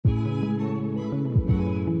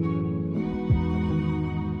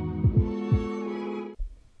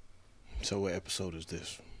So what episode is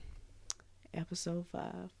this? Episode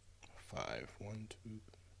 5. 5. 1, 2.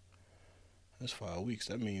 That's 5 weeks.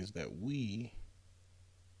 That means that we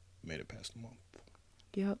made it past the month.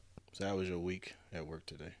 Yep. So how was your week at work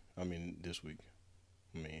today? I mean, this week.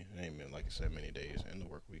 I mean, it ain't been, like I said, many days in the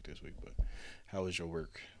work week this week, but how was your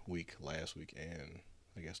work week last week and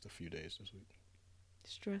I guess the few days this week?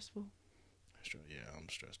 Stressful. Yeah, I'm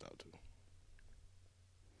stressed out too.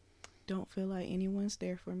 Don't feel like anyone's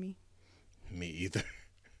there for me. Me either.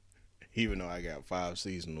 Even though I got 5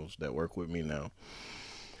 seasonals that work with me now,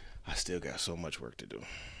 I still got so much work to do.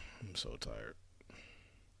 I'm so tired.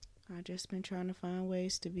 I just been trying to find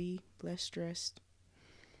ways to be less stressed.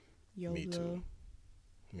 Yoga.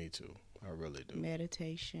 Me too. I really do.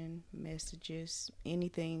 Meditation, messages,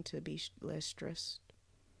 anything to be less stressed.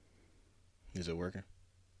 Is it working?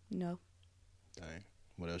 No. Dang.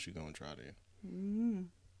 What else you gonna try then?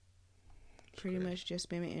 Pretty much just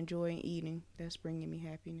been enjoying eating. That's bringing me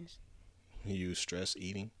happiness. You stress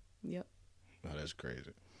eating? Yep. Oh, that's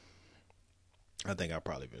crazy. I think I've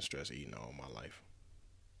probably been stress eating all my life.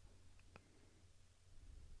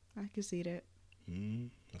 I can see that.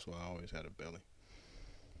 That's why I always had a belly.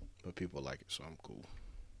 But people like it, so I'm cool.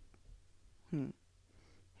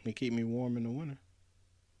 It keep me warm in the winter.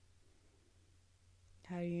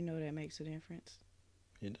 How do you know that makes a difference?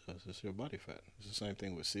 It does. It's your body fat. It's the same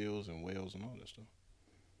thing with seals and whales and all that stuff.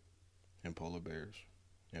 And polar bears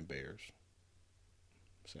and bears.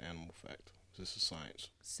 It's an animal fact. This is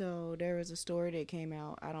science. So there was a story that came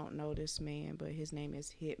out. I don't know this man, but his name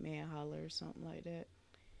is Hitman Holler or something like that.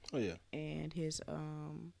 Oh yeah. And his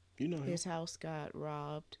You know him. his house got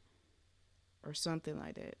robbed or something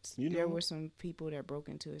like that. You know there him? were some people that broke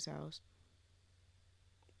into his house.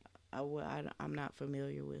 I'm not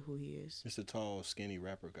familiar with who he is. It's a tall, skinny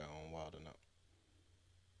rapper guy on Wild 'N Out.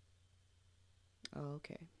 Oh,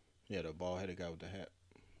 okay. Yeah, the bald-headed guy with the hat.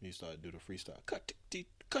 He started to do the freestyle. Cut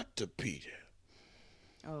the beat.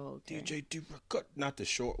 Oh, okay. DJ Deeper, cut. Not the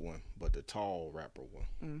short one, but the tall rapper one.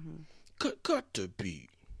 Mm-hmm. Cut the beat.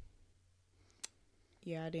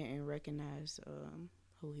 Yeah, I didn't recognize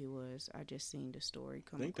who he was. I just seen the story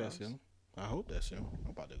come I think across. that's him. I hope that's him.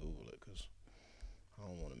 I'm about to Google it because I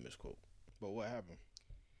don't want to misquote. But what happened?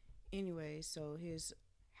 Anyway, so his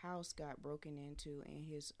house got broken into and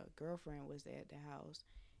his girlfriend was at the house,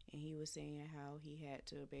 and he was saying how he had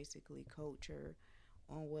to basically coach her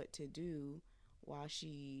on what to do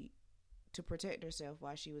to protect herself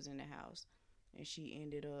while she was in the house, and she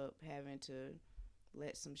ended up having to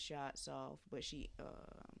let some shots off, but she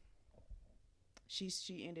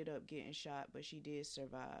ended up getting shot, but she did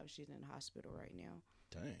survive. She's in the hospital right now.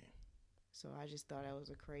 Dang. So I just thought that was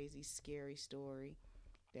a crazy, scary story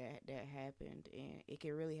that happened, and it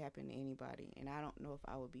can really happen to anybody, and I don't know if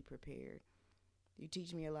I would be prepared. You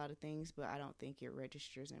teach me a lot of things, but I don't think it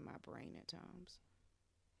registers in my brain at times.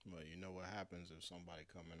 Well, you know what happens if somebody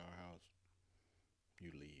come in our house?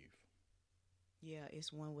 You leave. Yeah,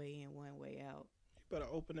 it's one way in, one way out. You better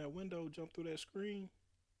open that window, jump through that screen.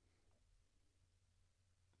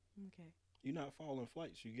 Okay. You're not following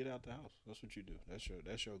flights. You get out the house. That's what you do.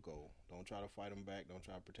 That's your goal. Don't try to fight them back. Don't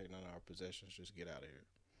try to protect none of our possessions. Just get out of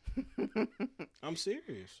here. I'm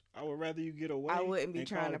serious. I would rather you get away. I wouldn't be and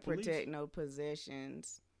trying call to the police. protect no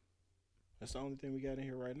possessions. That's the only thing we got in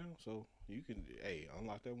here right now. So you can,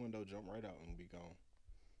 unlock that window, jump right out, and be gone.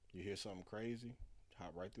 You hear something crazy,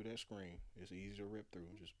 hop right through that screen. It's easy to rip through.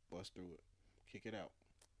 Just bust through it. Kick it out.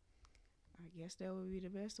 I guess that would be the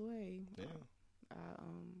best way. Yeah. I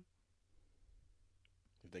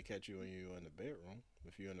If they catch you and you're in the bedroom,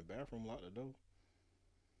 if you're in the bathroom, lock the door.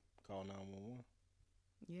 Call 911.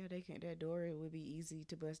 Yeah, they can. That door, it would be easy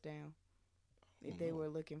to bust down if they were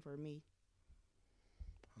looking for me.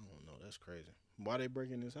 I don't know. That's crazy. Why they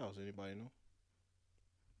breaking this house? Anybody know?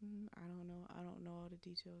 I don't know. I don't know all the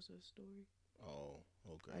details of the story. Oh,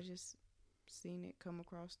 okay. I just seen it come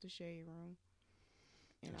across the shade room,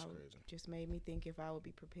 and That's crazy. Just made me think if I would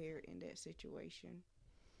be prepared in that situation.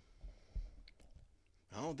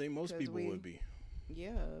 I don't think most people would be.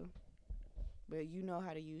 Yeah, but you know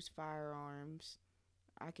how to use firearms.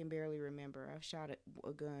 I can barely remember. I've shot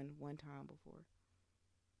a gun one time before.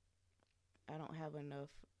 I don't have enough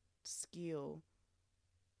skill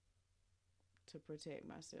to protect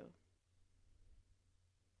myself.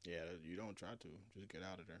 Yeah, you don't try to. Just get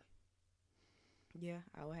out of there. Yeah,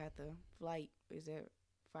 I would have to flight. Is that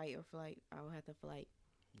fight or flight? I would have to flight.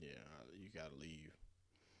 Yeah, you gotta leave.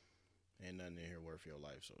 Ain't nothing in here worth your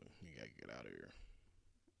life, so you gotta get out of here.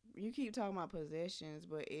 You keep talking about possessions,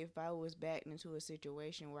 but if I was backed into a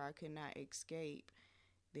situation where I could not escape,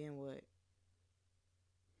 then what?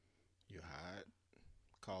 You hide,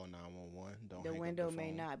 Call 911. Don't The hang up window the may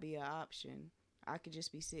phone. not be an option. I could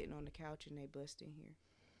just be sitting on the couch and they bust in here.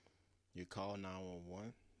 You call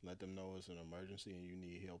 911. Let them know it's an emergency and you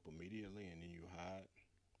need help immediately, and then you hide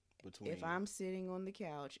between. If I'm sitting on the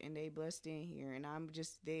couch and they bust in here and I'm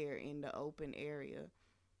just there in the open area,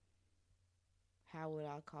 how would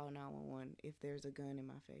I call 911 if there's a gun in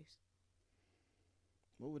my face?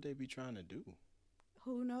 What would they be trying to do?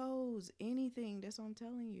 Who knows? Anything. That's what I'm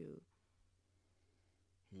telling you.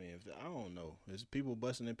 I mean, I don't know. There's people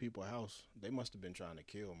busting in people's house. They must have been trying to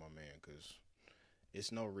kill my man, because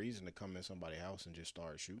it's no reason to come in somebody's house and just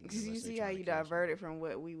start shooting. You see how you diverted from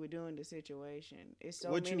what we were doing the situation. It's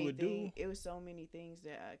so What many you would things. do? It was so many things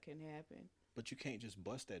that can happen. But you can't just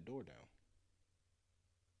bust that door down.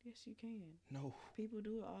 Yes, you can. No. People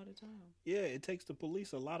do it all the time. Yeah, it takes the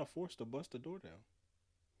police a lot of force to bust the door down.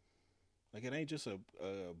 Like, it ain't just a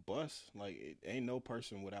bust. Like, it ain't no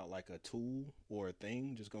person without, like, a tool or a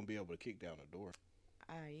thing just gonna be able to kick down a door.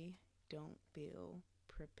 I don't feel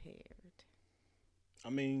prepared. I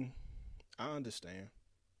mean, I understand.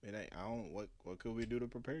 It ain't. I don't. What could we do to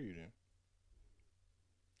prepare you then?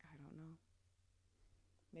 I don't know.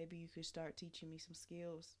 Maybe you could start teaching me some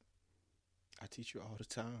skills. I teach you all the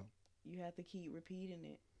time. You have to keep repeating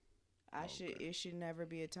it. Okay. It should never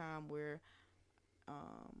be a time where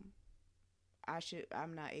I'm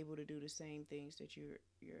not able to do the same things that you're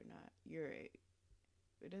not. It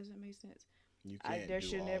doesn't make sense. You can't there do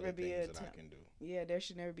should all never the be things a that I time. can do. Yeah, there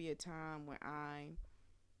should never be a time when I'm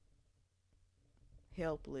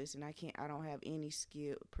helpless and I don't have any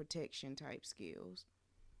protection type skills.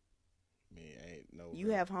 I mean, ain't no.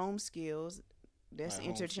 You have home skills. That's Like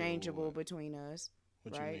home skill interchangeable what? between us.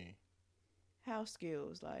 What right? you mean? House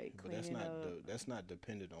skills, like But that's cleaning not up. that's not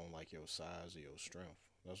dependent on like your size or your strength.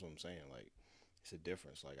 That's what I'm saying. Like, it's a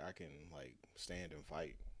difference. Like, I can like stand and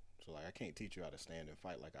fight. So like, I can't teach you how to stand and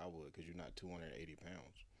fight like I would, because you're not 280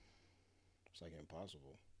 pounds. It's like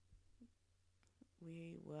impossible.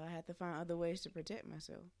 I have to find other ways to protect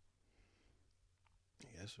myself.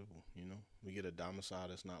 Yeah, so we get a domicile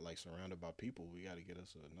that's not like surrounded by people. We got to get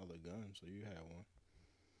us another gun, so you have one.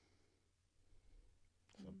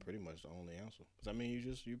 So pretty much the only answer. 'Cause I mean,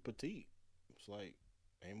 you petite. It's like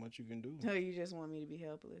ain't much you can do. So you just want me to be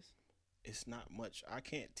helpless? It's not much. I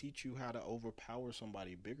can't teach you how to overpower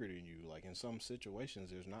somebody bigger than you. Like, in some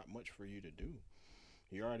situations, there's not much for you to do.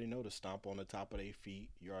 You already know to stomp on the top of their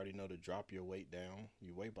feet. You already know to drop your weight down.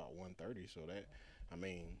 You weigh about 130, so that, I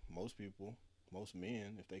mean, most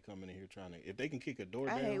men, if they come in here if they can kick a door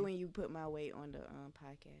down. I hate when you put my weight on the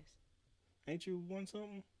podcast. Ain't you won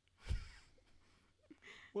something?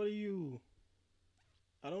 What are you?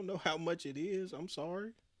 I don't know how much it is. I'm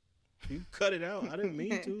sorry. You cut it out. I didn't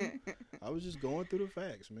mean to. I was just going through the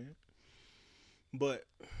facts, man. But,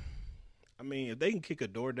 I mean, if they can kick a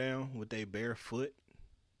door down with their bare foot,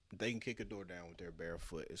 it's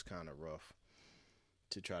kind of rough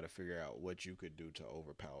to try to figure out what you could do to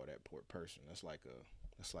overpower that poor person. That's like a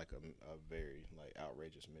very like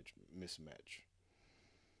outrageous mismatch.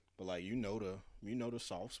 But like, you know the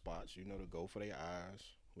soft spots. You know to go for their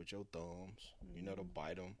eyes with your thumbs. Mm-hmm. You know to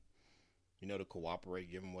bite them. You know to cooperate,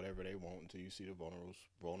 give them whatever they want until you see the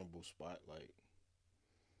vulnerable spot. Like,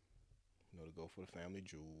 you know to go for the family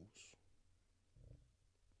jewels,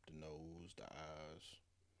 the nose, the eyes.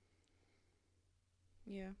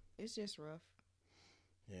 Yeah, it's just rough.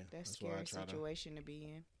 Yeah, that's scary situation to be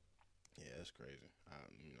in. Yeah, that's crazy.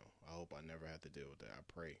 I hope I never have to deal with that. I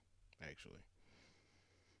pray, actually.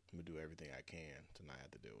 I'm gonna do everything I can to not have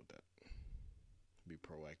to deal with that. Be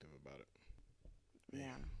proactive about it.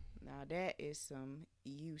 Man. Now that is some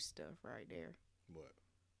you stuff right there. What?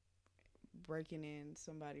 Breaking in,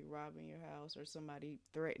 somebody robbing your house, or somebody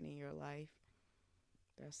threatening your life.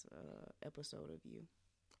 That's a episode of you.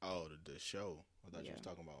 Oh, the show. I thought you was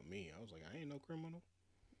talking about me. I was like, I ain't no criminal.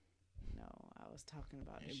 No, I was talking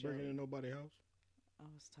about the show. Ain't breaking in nobody's house. I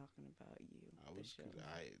was talking about you.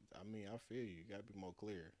 I mean, I feel you. You gotta be more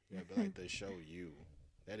clear. You gotta be like, the show you.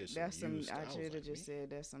 That is some I should have just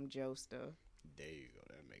said that's some Joe stuff. There you go.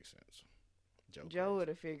 That makes sense. Joe would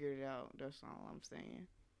have figured it out. That's all I'm saying.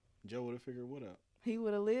 Joe would have figured what out? He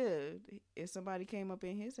would have lived if somebody came up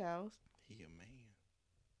in his house. He a man.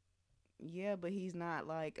 Yeah, but he's not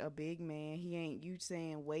like a big man. He ain't, you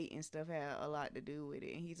saying weight and stuff had a lot to do with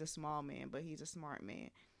it. And he's a small man, but he's a smart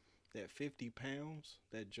man. That 50 pounds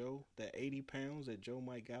that 80 pounds that Joe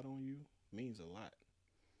might got on you means a lot.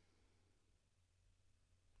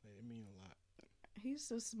 It means a lot.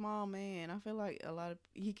 He's a small man. I feel like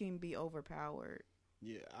he can be overpowered.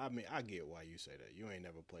 Yeah, I mean, I get why you say that. You ain't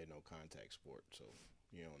never played no contact sport, so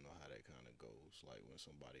you don't know how that kind of goes. Like, when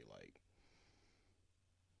somebody like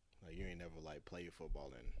Like you ain't never like played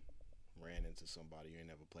football and ran into somebody. You ain't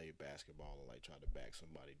never played basketball or like tried to back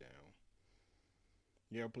somebody down.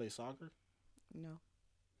 You ever play soccer? No.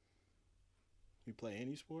 You play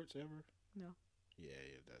any sports ever? No. Yeah,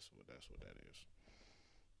 that's what that is.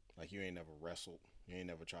 Like you ain't never wrestled. You ain't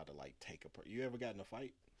never tried to like take a. You ever got in a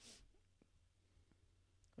fight?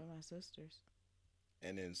 With my sisters.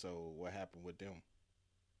 And then so what happened with them?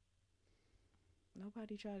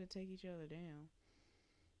 Nobody tried to take each other down.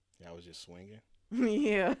 Y'all was just swinging.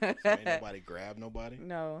 Yeah. So ain't nobody grabbed nobody.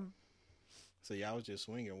 No. So y'all was just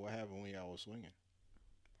swinging. What happened when y'all was swinging?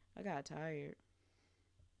 I got tired.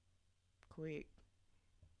 Quick.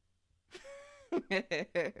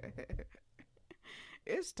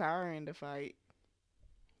 It's tiring to fight.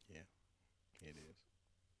 Yeah, it is.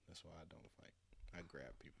 That's why I don't fight. I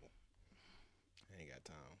grab people. I ain't got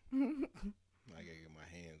time. I gotta get my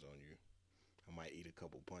hands on you. I might eat a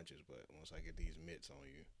couple punches, but once I get these mitts on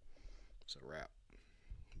you, it's a wrap.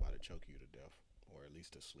 I'm about to choke you to death, or at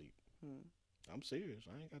least to sleep. I'm serious.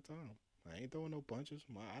 I ain't got time. I ain't throwing no punches.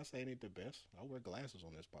 My eyesight ain't the best. I wear glasses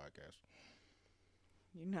on this podcast.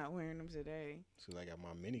 You're not wearing them today. So I got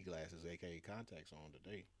my mini glasses, aka contacts, on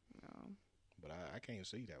today. No. But I can't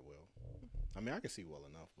see that well. I mean, I can see well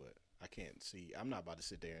enough, but I can't see. I'm not about to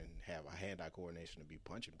sit there and have a hand-eye coordination to be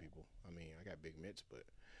punching people. I mean, I got big mitts, but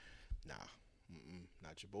nah,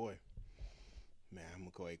 not your boy. Man, I'm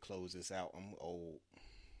gonna go ahead and close this out. I'm old.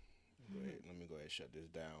 Let me go ahead and shut this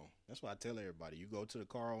down. That's why I tell everybody, you go to the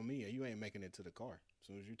car on me and you ain't making it to the car. As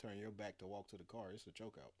soon as you turn your back to walk to the car, it's a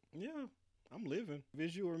choke out. Yeah, I'm living. If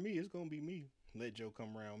it's you or me, it's gonna be me. Let Joe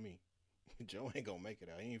come around me. Joe ain't gonna make it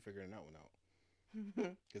out. He ain't figuring that one out.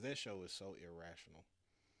 Because that show is so irrational.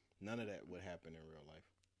 None of that would happen in real life.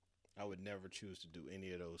 I would never choose to do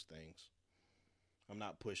any of those things. I'm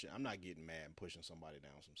not getting mad and pushing somebody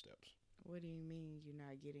down some steps. What do you mean you're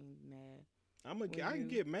not getting mad? I can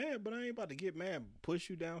get mad, but I ain't about to get mad and push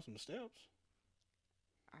you down some steps.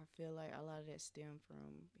 I feel like a lot of that stemmed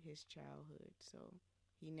from his childhood, so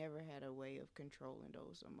he never had a way of controlling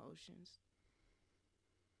those emotions.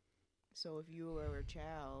 So if you were a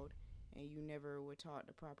child and you never were taught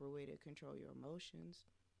the proper way to control your emotions,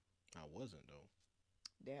 I wasn't, though.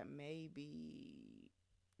 That may be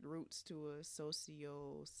roots to a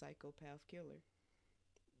psychopath killer.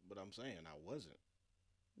 But I'm saying I wasn't.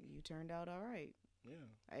 You turned out all right. Yeah.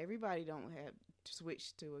 Everybody don't have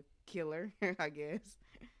switched to a killer, I guess.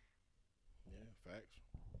 Yeah, facts.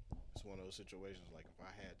 It's one of those situations like if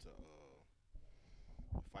I had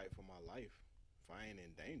to fight for my life, if I ain't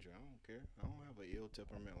in danger, I don't care. I don't have an ill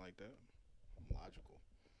temperament like that. I'm logical.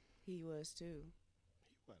 He was too.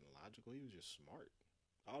 He wasn't logical. He was just smart.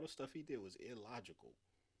 All the stuff he did was illogical.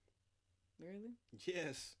 Really?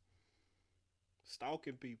 Yes.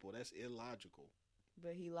 Stalking people, that's illogical.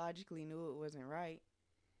 But he logically knew it wasn't right.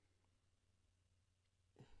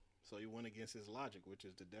 So he went against his logic, which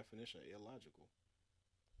is the definition of illogical.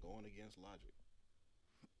 Going against logic.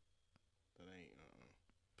 That ain't,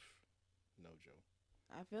 no, Joe.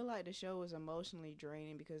 I feel like the show was emotionally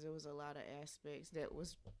draining because there was a lot of aspects that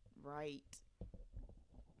was right.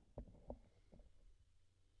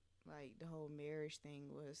 Like the whole marriage thing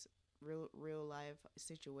was real life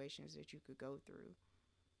situations that you could go through.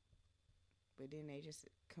 But then they just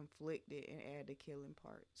conflicted and add the killing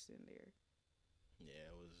parts in there. Yeah,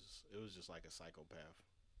 it was just like a psychopath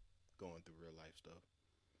going through real life stuff.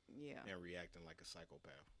 Yeah. And reacting like a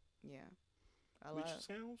psychopath. Yeah. Which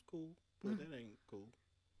sounds cool, but that ain't cool.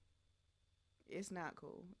 It's not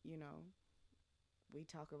cool, you know. We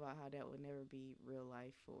talk about how that would never be real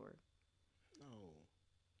life for. No.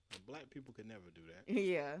 Black people could never do that.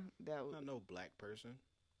 Yeah, that would. Not no black person.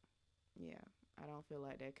 Yeah, I don't feel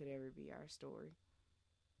like that could ever be our story.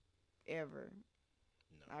 Ever.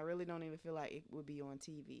 No. I really don't even feel like it would be on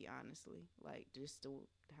TV, honestly. Like, just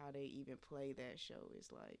how they even play that show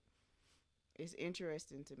is like, it's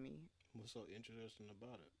interesting to me. What's so interesting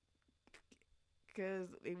about it? Because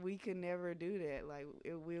we could never do that. Like,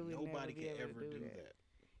 we would nobody never be could able ever to do do that. that.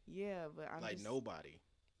 Yeah, but I'm like just, nobody,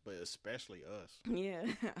 but especially us. Yeah,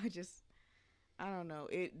 I don't know.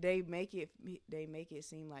 They make it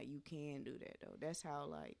seem like you can do that though. That's how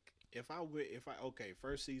like.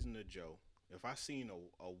 First season of Joe. If I seen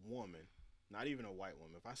a woman, not even a white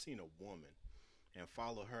woman, if I seen a woman and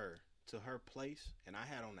follow her to her place and I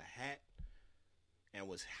had on a hat and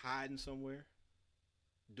was hiding somewhere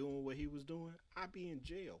doing what he was doing, I'd be in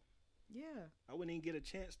jail. Yeah. I wouldn't even get a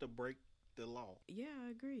chance to break the law. Yeah, I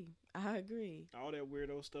agree. All that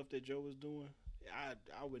weirdo stuff that Joe was doing,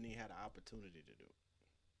 I wouldn't even have the opportunity to do it.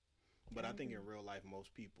 But I think in real life,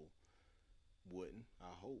 most people wouldn't.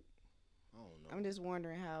 I hope. I don't know. I'm just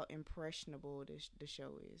wondering how impressionable the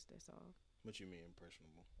show is. That's all. What you mean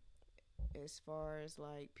impressionable? As far as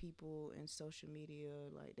like people in social media,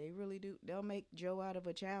 like they really do. They'll make Joe out of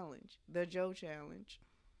a challenge, the Joe challenge.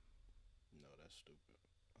 No, that's stupid.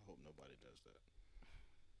 I hope nobody does that.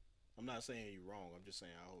 I'm not saying you're wrong. I'm just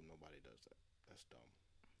saying I hope nobody does that. That's dumb.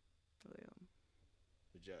 Well,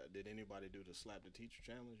 Did anybody do the slap the teacher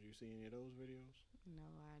challenge? You see any of those videos? no,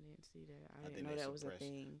 I didn't see that. I think didn't know they that was a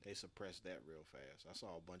thing. They suppressed that real fast. I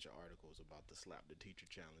saw a bunch of articles about the slap the teacher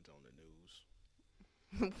challenge on the news.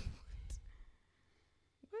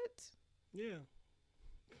 What? Yeah.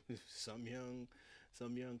 some young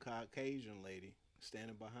Caucasian lady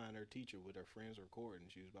standing behind her teacher with her friends recording.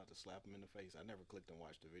 She was about to slap him in the face. I never clicked and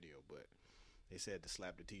watched the video, but they said the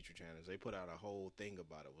slap the teacher challenge. They put out a whole thing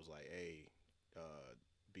about it. It was like, hey,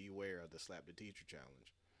 beware of the slap the teacher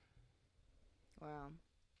challenge. Wow.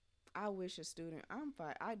 I wish a student. I'm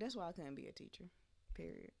fine. That's why I couldn't be a teacher.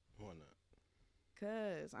 Period. Why not?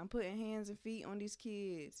 Cause I'm putting hands and feet on these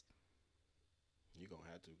kids. You gonna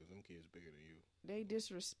have to, because them kids bigger than you. They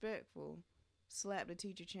disrespectful. Slap the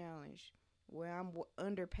teacher challenge, where I'm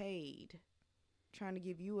underpaid, trying to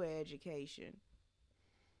give you an education.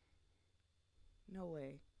 No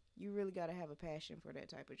way. You really gotta have a passion for that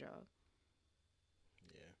type of job.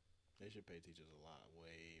 Yeah, they should pay teachers a lot,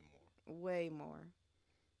 way more. Way more.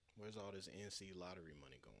 Where's all this NC lottery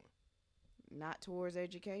money going? Not towards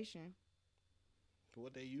education.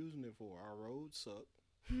 What they using it for? Our roads suck.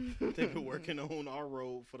 They've been working on our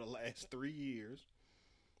road for the last 3 years.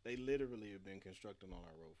 They literally have been constructing on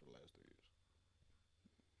our road for the last 3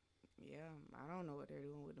 years. Yeah, I don't know what they're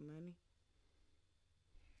doing with the money.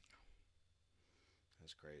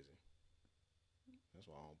 That's crazy. That's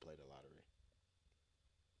why I don't play the lottery.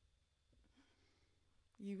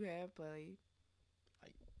 You have played.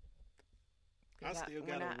 I still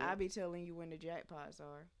got I be telling you when the jackpots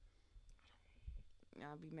are.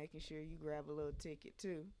 I'll be making sure you grab a little ticket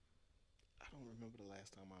too. I don't remember the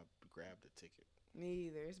last time I grabbed a ticket. Me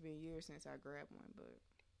either. It's been years since I grabbed one, but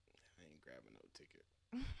I ain't grabbing no ticket.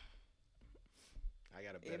 I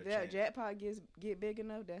got a better if that chance. jackpot get big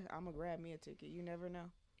enough, that I'm gonna grab me a ticket. You never know.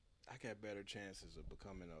 I got better chances of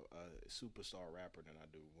becoming a superstar rapper than I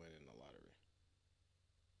do winning the lottery.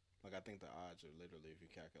 Like, I think the odds are literally, if you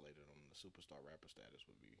calculate it on the superstar rapper status,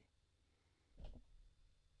 would be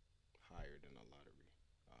higher than the lottery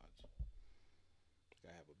odds.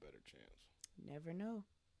 I have a better chance. Never know.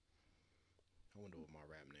 I wonder what my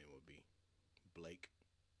rap name would be. Blake.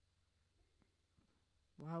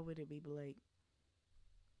 Why would it be Blake?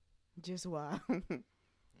 Just why?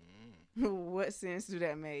 What sense do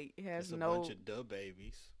that make? It has it's a bunch of Da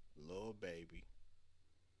Babies. Lil Baby.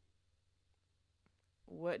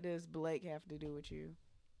 What does Blake have to do with you?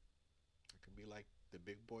 It could be like the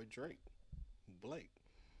big boy Drake. Blake.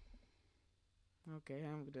 Okay,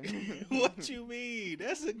 I'm done. What you mean?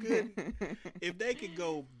 That's a good... If they could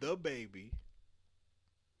go The Baby,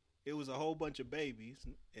 it was a whole bunch of babies.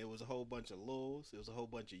 It was a whole bunch of Lils. It was a whole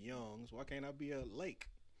bunch of Youngs. Why can't I be a Lake?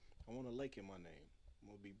 I want a Lake in my name. I'm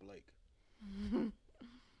going to be Blake.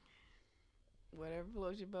 Whatever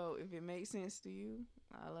floats your boat. If it makes sense to you,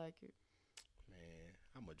 I like it. Man,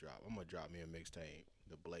 I'm gonna drop me a mixtape.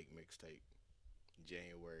 The Blake mixtape.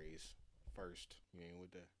 January's 1st. You ain't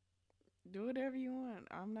with that? Do whatever you want.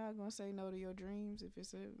 I'm not gonna say no to your dreams if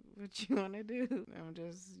it's what you want to do. I'm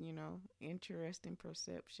just, interesting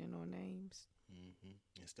perception on names.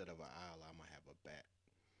 Instead of an owl, I'm gonna have a bat.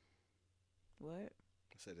 What?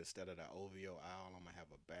 I said instead of the OVO owl, I'm gonna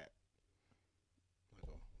have a bat. Like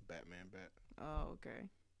a Batman bat. Oh, okay.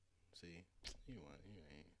 See, you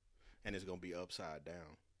ain't. And it's gonna be upside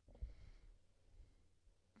down.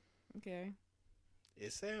 Okay.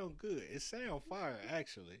 It sound good. It sound fire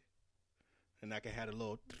actually. And I can have the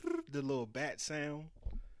little bat sound.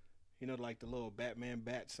 Like the little Batman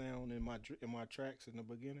bat sound in my tracks in the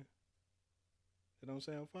beginning. It don't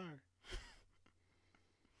sound fire.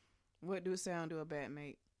 What do sound do a bat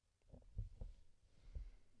make?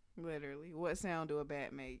 Literally, what sound do a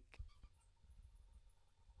bat make?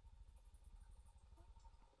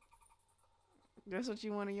 That's what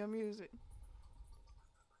you want in your music?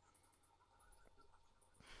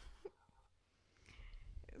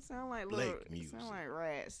 It sound like Blake music. Sound like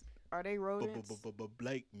rats. Are they rodents?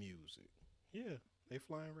 Blake music. Yeah, they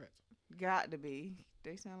flying rats. Got to be.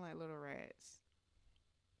 They sound like little rats.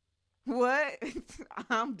 What?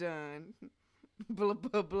 I'm done.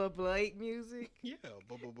 Blake music? Yeah,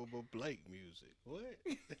 Blake music. What?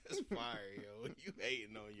 That's fire, yo. You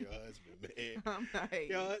hating on your husband, man. I'm not hating.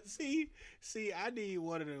 Yo, see, I need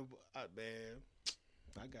one of them. Man,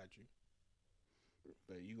 I got you.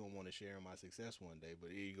 But you gonna want to share in my success one day.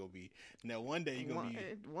 But you gonna be now. One day you gonna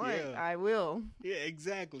be. One, Yeah, I will. yeah,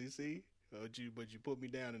 exactly. See, but you put me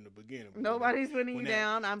down in the beginning. Nobody's putting you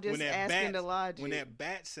down. I'm just asking the bat, logic. when that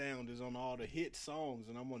bat sound is on all the hit songs,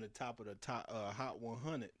 and I'm on the top of the Hot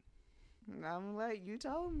 100. I'm like, you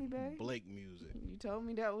told me, babe. Blake music. You told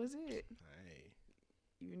me that was it. Hey,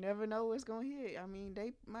 You never know what's gonna hit. I mean,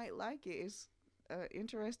 they might like it. It's an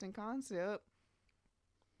interesting concept.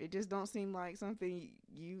 It just don't seem like something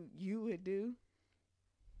you would do.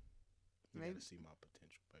 you gotta see my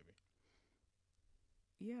potential, baby.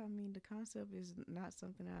 Yeah, I mean, the concept is not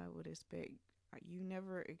something I would expect. You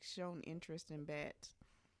never shown interest in bats.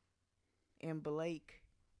 And Blake,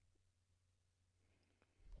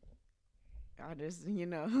 I just,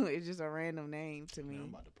 it's just a random name to me. Man, I'm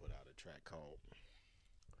about to put out a track called,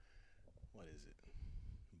 what is it?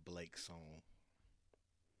 Blake Song.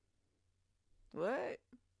 What?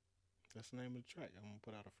 That's the name of the track. I'm gonna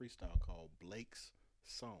put out a freestyle called Blake's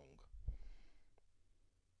Song.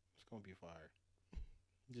 It's gonna be fire.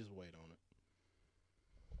 Just wait on it.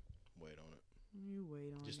 Wait on it. You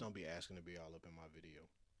wait on Just it. don't be asking to be all up in my video.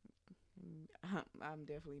 I'm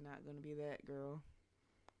definitely not going to be that girl.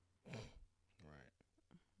 Right.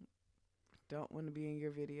 Don't want to be in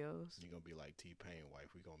your videos. You're gonna be like T-Pain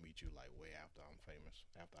wife. We're gonna meet you like way after I'm famous.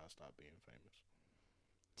 After I stop being famous.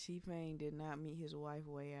 T-Pain did not meet his wife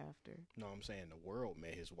way after. No, I'm saying the world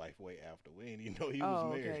met his wife way after. We didn't even know he Oh,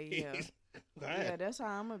 was married. okay, yeah. Right. Yeah, that's how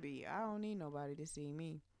I'm going to be. I don't need nobody to see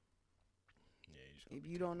me. Yeah, If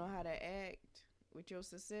you don't know how to act with your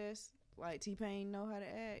success, like T-Pain know how to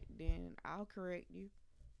act, then I'll correct you.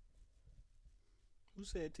 Who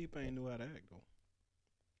said T-Pain knew how to act though?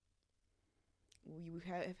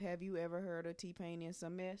 Have you ever heard of T-Pain in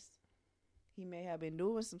some mess? He may have been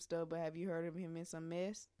doing some stuff, but have you heard of him in some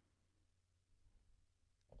mess?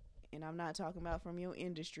 And I'm not talking about from your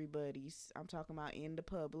industry buddies. I'm talking about in the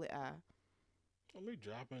public eye. Don't be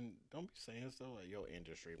saying stuff like your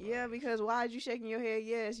industry. Yeah, because why'd you shaking your head?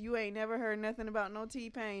 Yes, you ain't never heard nothing about no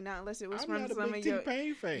T-Pain, not unless it was from some of your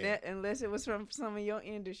T-Pain fan. Unless it was from some of your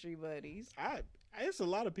industry buddies. It's a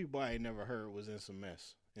lot of people I ain't never heard was in some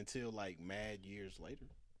mess until like mad years later.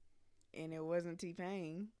 And it wasn't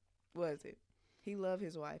T-Pain, was it? He loved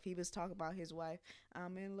his wife. He was talking about his wife.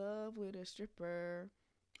 I'm in love with a stripper.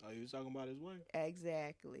 Oh, he was talking about his wife?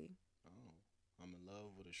 Exactly. Oh, I'm in love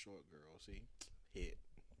with a short girl. See? Hit.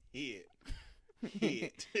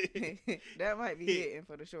 That might be hitting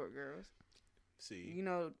for the short girls. See?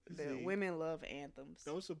 Women love anthems.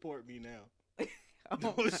 Don't support me now.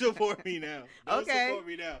 Don't support me now. Don't support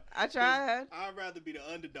me now. I tried. I'd rather be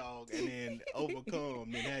the underdog and then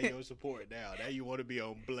overcome than have your support now. Now you want to be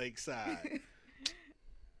on Blake's side.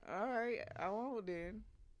 All right, I won't then.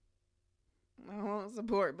 I won't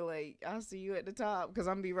support Blake. I'll see you at the top because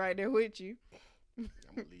I'm going to be right there with you. I'm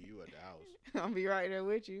going to leave you at the house. I'll be right there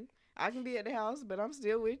with you. I can be at the house, but I'm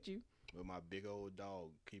still with you. With my big old dog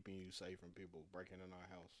keeping you safe from people breaking in our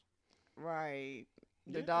house. Right.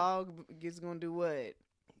 The dog is going to do what?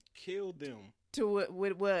 Kill them.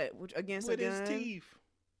 With what? Against with a gun? With his teeth.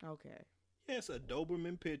 Okay. Yes, a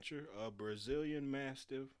Doberman Pinscher, a Brazilian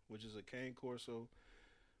Mastiff, which is a Cane Corso.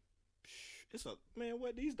 It's a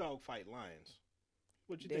what these dogs fight lions.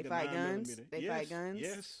 What you think of 9mm? They fight guns.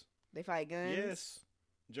 Yes. They fight guns. Yes.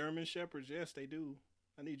 German Shepherds. Yes, they do.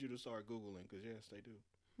 I need you to start Googling because yes, they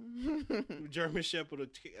do. German Shepherd will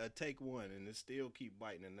take one and it still keep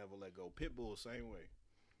biting and never let go. Pit Bull same way.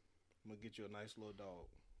 I'm gonna get you a nice little dog.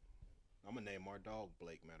 I'm gonna name our dog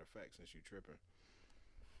Blake. Matter of fact, since you tripping.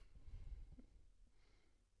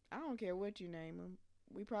 I don't care what you name him.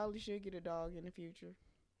 We probably should get a dog in the future.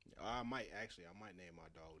 I might name my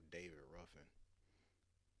dog David Ruffin.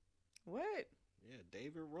 What? Yeah,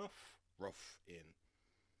 David Ruffin.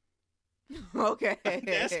 Okay.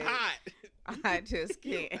 That's hot. I just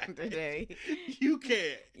can't today. You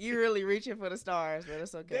can't. You really reaching for the stars, but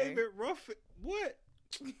it's okay. David Ruffin. What?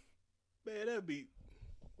 Man, that'd be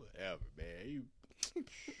whatever, man.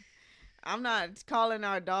 I'm not calling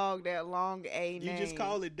our dog that long a name. You just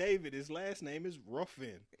call it David. His last name is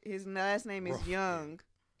Ruffin. His last name is Young.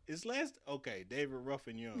 His last David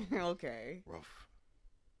Ruffin Young. Okay.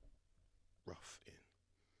 Ruffin.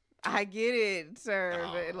 I get it, sir,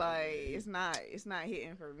 but like it's not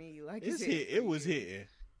hitting for me. Like it was hitting.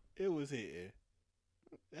 It was hitting.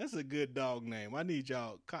 That's a good dog name. I need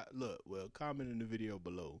y'all comment in the video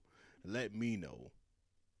below. Let me know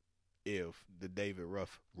if the David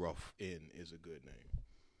Ruffin is a good name.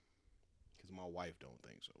 Because my wife don't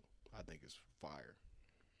think so. I think it's fire.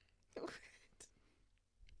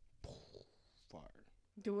 Fire.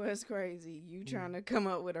 What's crazy? You trying to come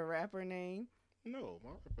up with a rapper name? No, my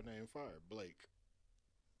rapper name Fire Blake.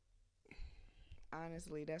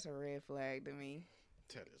 Honestly, that's a red flag to me.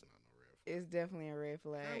 That is not no red It's definitely a red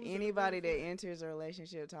flag. How flag. is it a Anybody red that flag? enters a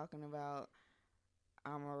relationship talking about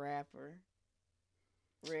I'm a rapper,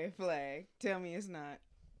 red flag. Tell me it's not.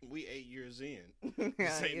 We 8 years in. This ain't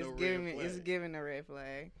it's no giving red flag. It's giving a red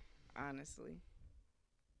flag. Honestly.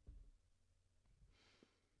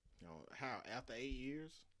 How after 8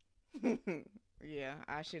 years? Yeah,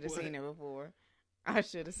 I should have What? seen it before. I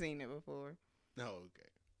should have seen it before. No, okay.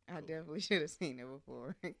 I Cool. definitely should have seen it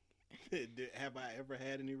before. Have I ever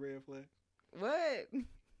had any red flag? What?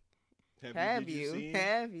 Did you see any?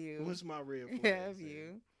 Have you? What's my red flag? Have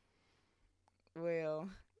you? Well,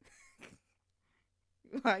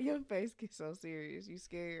 why your face get so serious? You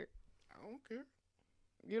scared? I don't care.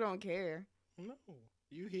 You don't care. No,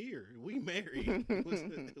 you here. We married.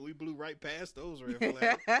 We blew right past those red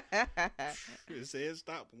flags. It said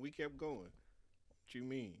stop, and we kept going. What you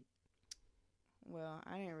mean? Well,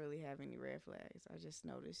 I didn't really have any red flags. I just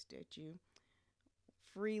noticed that you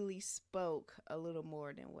freely spoke a little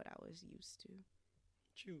more than what I was used to.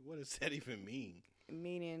 What does that even mean?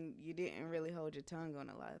 Meaning you didn't really hold your tongue on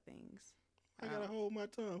a lot of things. I gotta hold my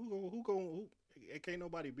tongue. Who? Can't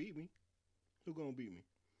nobody beat me. Who gonna beat me?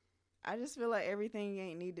 I just feel like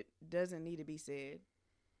everything doesn't need to be said.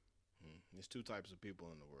 There's two types of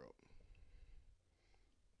people in the world.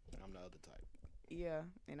 I'm the other type. Yeah,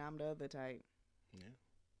 and I'm the other type. Yeah.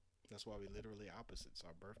 That's why we literally opposites.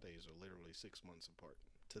 Our birthdays are literally 6 months apart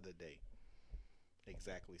to the day.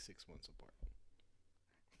 Exactly 6 months apart.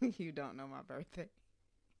 You don't know my birthday.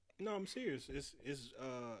 No, I'm serious. It's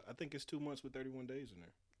I think it's 2 months with 31 days in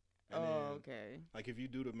there. And then, okay. Like if you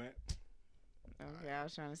do the math. Okay, I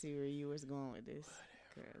was trying to see where you was going with this.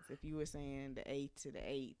 Because if you were saying the 8th to the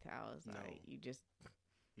 8th, I was like, you just,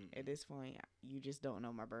 at this point, you just don't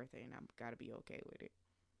know my birthday, and I've got to be okay with it.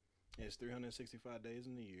 It's 365 days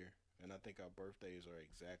in the year, and I think our birthdays are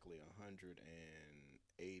exactly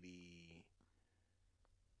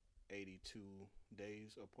 182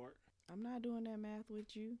 days apart. I'm not doing that math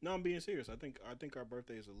with you. No, I'm being serious. I think our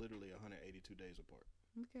birthdays are literally 182 days apart.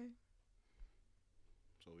 Okay.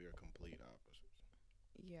 So we are complete opposites.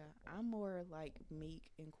 Yeah, I'm more like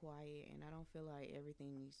meek and quiet, and I don't feel like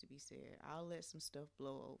everything needs to be said. I'll let some stuff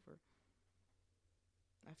blow over.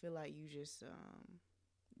 I feel like you just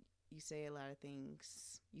you say a lot of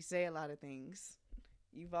things. You say a lot of things.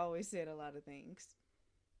 You've always said a lot of things.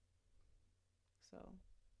 So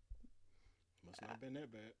must not have been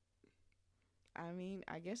that bad. I mean,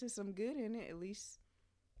 I guess there's some good in it. At least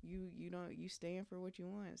you stand for what you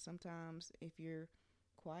want. Sometimes if you're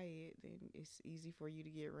quiet, then it's easy for you to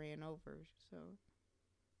get ran over. So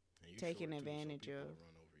taking advantage of.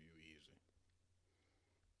 Run over you easy.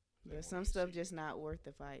 But some stuff just not worth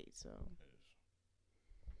the fight. So I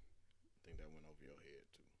think that went over your head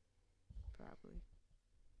too. Probably.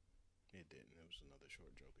 It didn't. It was another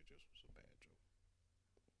short joke. It just was a bad joke.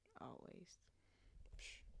 Always.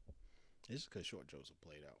 It's because short jokes are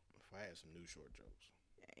played out. If I had some new short jokes.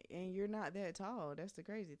 And you're not that tall. That's the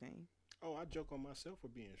crazy thing. Oh, I joke on myself for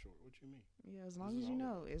being short. What you mean? Yeah, as long as you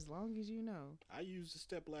know. As long as you know. I use the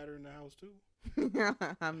step ladder in the house too.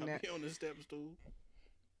 I'll be on the step stool.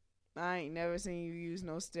 I ain't never seen you use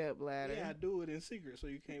no step ladder. Yeah, I do it in secret so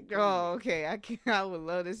you can't. Oh, okay. I would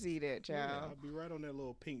love to see that, child. Yeah, I'll be right on that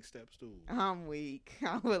little pink step stool. I'm weak.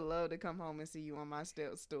 I would love to come home and see you on my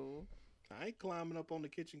step stool. I ain't climbing up on the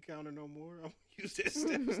kitchen counter no more. I'm use that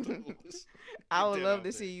step stool. I would love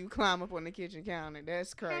to see you climb up on the kitchen counter.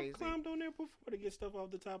 That's crazy. I climbed on there before to get stuff off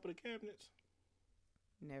the top of the cabinets.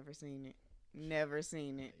 Never seen it. Never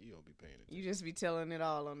seen it. You don't be paying attention. You just be telling it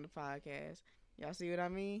all on the podcast. Y'all see what I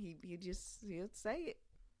mean? He'll say it.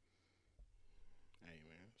 Hey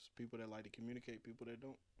man, it's people that like to communicate, people that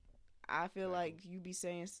don't. I feel like you be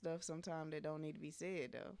saying stuff sometimes that don't need to be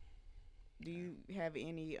said though. Do you have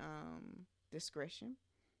any discretion?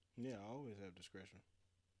 Yeah, I always have discretion.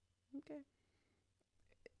 Okay.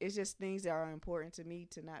 It's just things that are important to me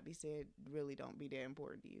to not be said really don't be that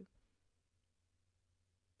important to you.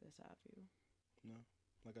 That's how I feel. No.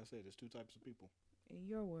 Like I said, there's two types of people. In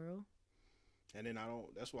your world. And then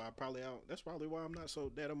that's why I'm not so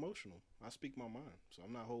that emotional. I speak my mind. So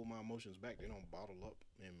I'm not holding my emotions back. They don't bottle up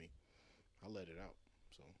in me. I let it out.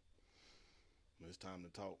 So when it's time to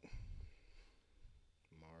talk,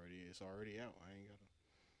 it's already out. I ain't gotta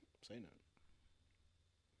say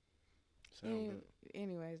nothing.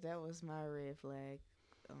 Anyways, that was my red flag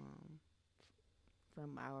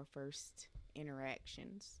from our first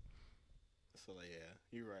interactions. So yeah,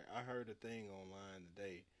 you're right. I heard a thing online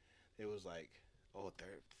today. It was like,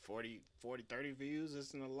 30 views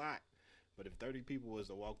isn't a lot. But if 30 people was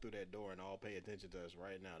to walk through that door and all pay attention to us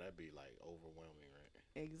right now, that'd be like overwhelming,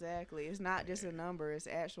 right? Exactly. It's not just a number, it's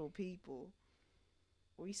actual people.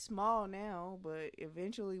 We small now, but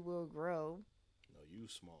eventually we'll grow. No, you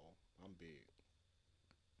small. I'm big.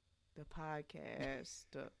 The podcast.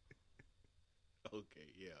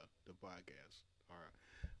 Okay, yeah, the podcast.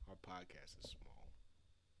 Our podcast is small.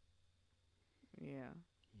 Yeah,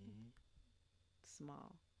 Hmm.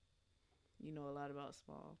 small. You know a lot about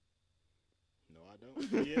small. No, I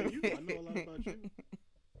don't. Yeah, you. I know a lot about you.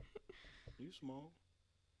 You small.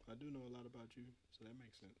 I do know a lot about you, so that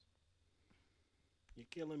makes sense. You're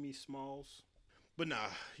killing me, Smalls. But nah,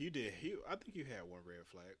 you did. I think you had one red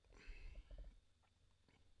flag.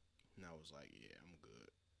 And I was like, yeah, I'm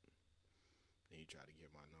good. Then you tried to get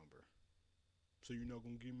my number. So you're not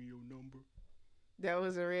gonna give me your number? That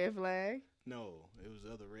was a red flag? No,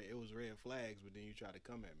 it was red flags, but then you tried to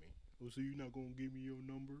come at me. Oh, so you're not gonna give me your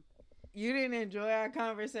number? You didn't enjoy our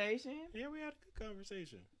conversation? Yeah, we had a good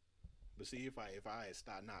conversation. But see, if I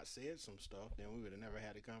had not said some stuff, then we would have never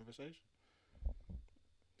had a conversation.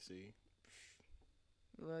 See?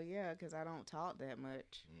 Well, yeah, because I don't talk that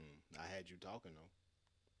much. I had you talking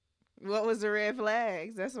though. What was the red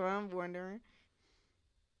flags? That's what I'm wondering.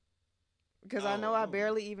 Because I know I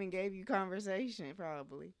barely even gave you conversation,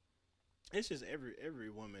 probably. It's just every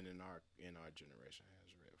woman in our generation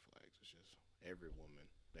has red flags. It's just every woman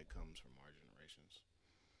that comes from our generations.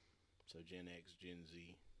 So Gen X, Gen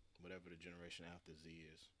Z, whatever the generation after Z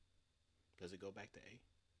is. Does it go back to A?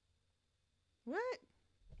 What?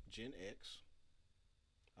 Gen X.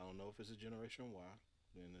 I don't know if it's a generation Y.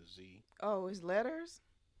 Then a Z. Oh, it's letters?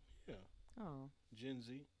 Yeah. Oh. Gen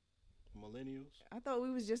Z. Millennials. I thought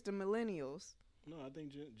we was just the millennials. No, I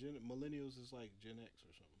think millennials is like Gen X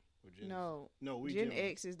or something. Or we Gen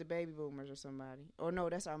X is the baby boomers or somebody. Or no,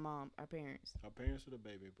 that's our parents. Our parents are the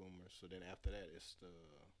baby boomers. So then after that, it's the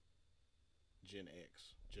Gen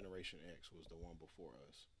X. Generation X was the one before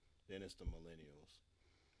us. Then it's the millennials.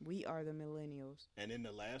 We are the millennials. And then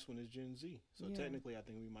the last one is Gen Z. So yeah. Technically, I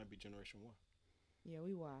think we might be Generation Y. Yeah,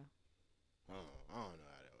 we Y. I don't know how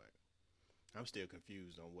that works. I'm still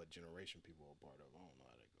confused on what generation people are part of. I don't know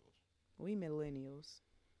how that goes. We millennials.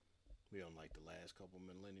 We on like the last couple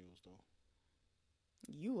millennials though.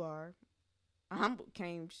 You are. I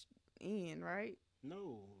came in, right?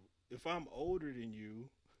 No. If I'm older than you.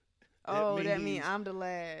 That means I'm the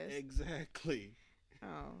last. Exactly.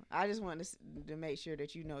 Oh, I just wanted to make sure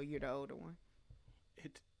that you know you're the older one.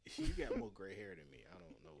 You got more gray hair than me. I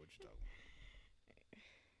don't know what you're talking about.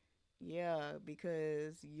 Yeah,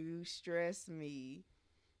 because you stress me.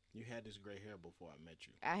 You had this gray hair before I met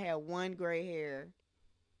you. I had one gray hair.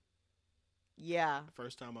 Yeah.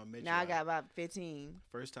 First time I met you. Now I got about 15.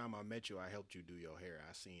 First time I met you, I helped you do your hair.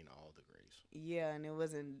 I seen all the grays. Yeah, and it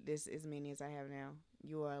wasn't this as many as I have now.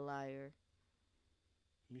 You are a liar.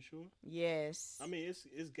 You sure? Yes. I mean,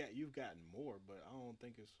 you've gotten more, but I don't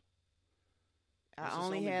think it's. I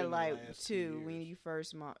only had like 2 when you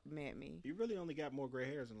first met me. You really only got more gray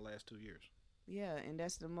hairs in the last 2 years. Yeah, and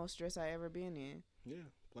that's the most stress I ever been in. Yeah,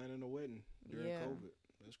 planning a wedding during COVID.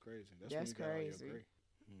 That's crazy. That's when you got all your gray.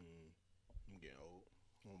 I'm getting old.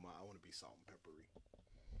 I want to be salt and peppery.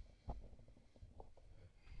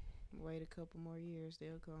 Wait a couple more years,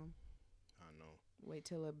 they'll come. I know. Wait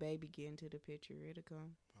till a baby get into the picture, it'll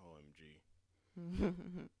come. OMG.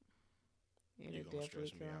 You're going to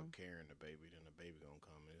stress me out carrying the baby, then the baby going to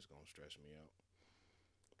come and it's going to stress me out.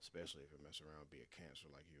 Especially if it mess around be a Cancer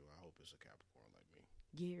like you. I hope it's a Capricorn like me.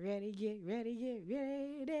 Get ready, get ready, get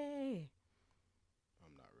ready.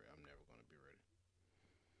 I'm not ready. I'm never going to be ready.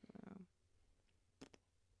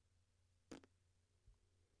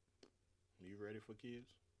 You ready for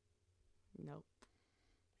kids? Nope.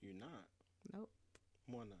 You're not? Nope.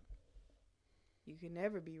 Why not? You can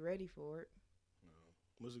never be ready for it. No.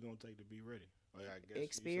 What's it going to take to be ready? I guess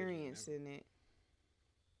experiencing it.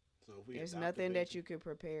 So if there's nothing that you could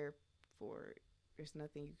prepare for it. There's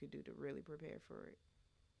nothing you could do to really prepare for it.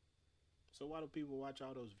 So why do people watch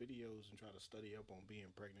all those videos and try to study up on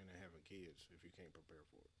being pregnant and having kids if you can't prepare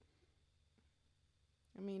for it?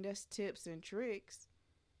 I mean, that's tips and tricks,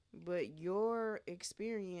 but your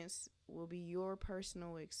experience will be your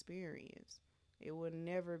personal experience. It will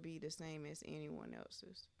never be the same as anyone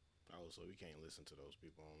else's. Oh, so we can't listen to those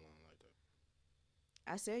people online like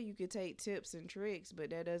that? I said you could take tips and tricks, but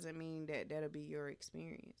that doesn't mean that that'll be your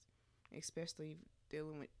experience, especially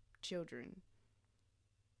dealing with children.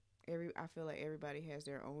 I feel like everybody has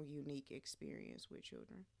their own unique experience with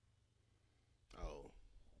children. Oh.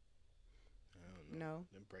 I don't know. No.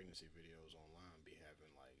 Them pregnancy videos online be having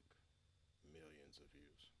like millions of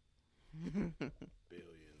views.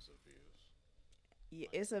 Billions of views. Yeah,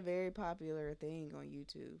 it's a very popular thing on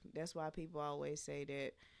YouTube. That's why people always say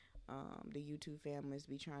that the YouTube families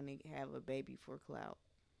be trying to have a baby for clout.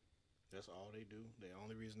 That's all they do. The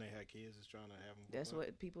only reason they have kids is trying to have them. That's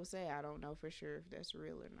what people say. I don't know for sure if that's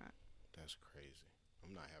real or not. That's crazy.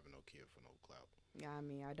 I'm not having no kid for no clout. Yeah, I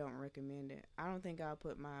mean, I don't recommend it. I don't think I'll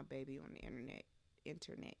put my baby on the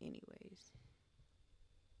internet anyways.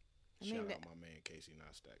 Shout out my man Casey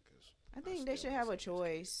Neistat, because I think they should have a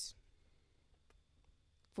choice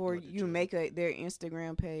for you make their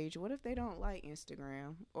Instagram page. What if they don't like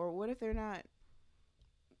Instagram, or what if they're not?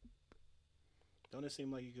 Don't it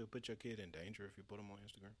seem like you could put your kid in danger if you put them on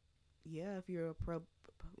Instagram? Yeah, if you're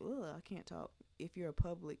I can't talk. If you're a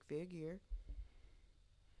public figure.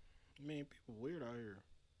 I mean, people weird out here.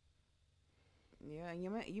 Yeah,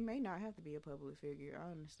 you may not have to be a public figure.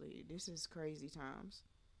 Honestly, this is crazy times.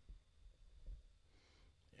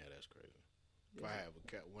 Yeah, that's crazy. If I have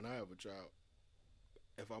when I have a child,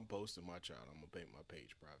 if I'm posting my child, I'm gonna make my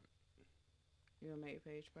page private. You'll make a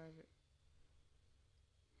page private.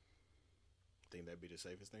 Think that'd be the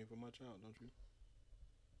safest thing for my child, don't you?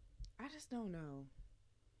 I just don't know.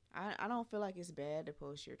 I don't feel like it's bad to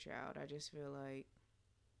post your child. I just feel like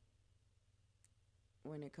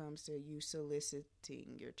when it comes to you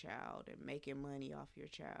soliciting your child and making money off your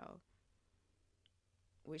child,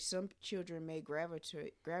 which some children may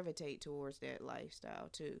gravitate towards that lifestyle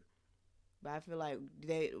too. But I feel like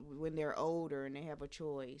when they're older and they have a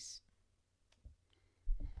choice.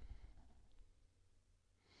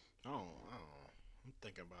 I'm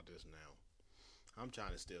thinking about this now. I'm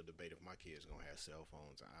trying to still debate if my kids gonna have cell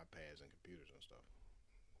phones and iPads and computers and stuff.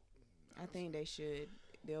 I think they should.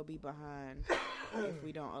 They'll be behind if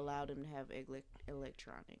we don't allow them to have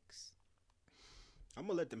electronics. I'm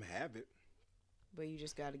gonna let them have it, but you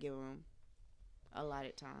just got to give them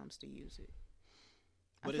allotted times to use it.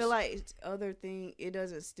 But I feel like it's other thing. It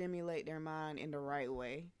doesn't stimulate their mind in the right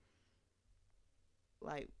way.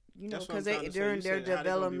 Like, you know, because during their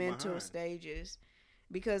developmental stages,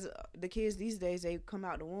 because the kids these days, they come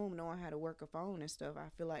out the womb knowing how to work a phone and stuff. I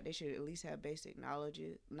feel like they should at least have basic knowledge,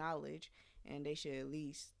 and they should at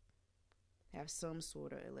least have some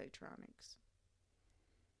sort of electronics.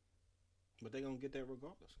 But they're going to get that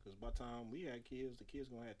regardless, because by the time we had kids, the kids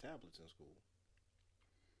going to have tablets in school.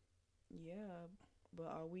 Yeah, but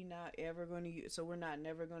are we not ever going to so we're not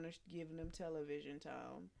never going to give them television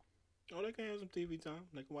time? Oh, they can have some TV time.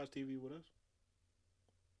 They can watch TV with us.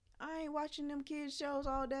 I ain't watching them kids shows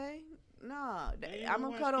all day. Nah, I'm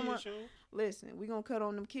gonna cut on. Listen, we gonna cut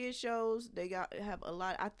on them kids shows. They have a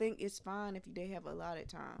lot. I think it's fine if they have a lot of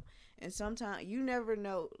time. And sometimes you never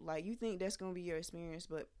know. Like, you think that's gonna be your experience,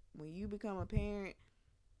 but when you become a parent,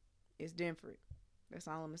 it's different. That's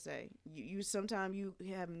all I'm gonna say. You sometimes you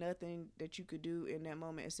have nothing that you could do in that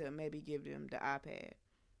moment except maybe give them the iPad,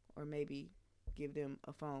 or maybe give them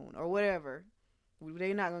a phone or whatever.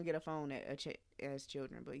 They're not gonna get a phone as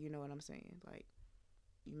children, but you know what I'm saying. Like,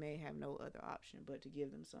 you may have no other option but to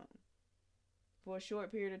give them something. For a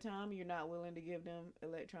short period of time, you're not willing to give them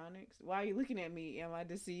electronics. Why are you looking at me? Am I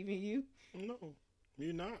deceiving you? No,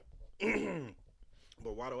 you're not.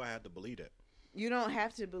 But why do I have to believe that? You don't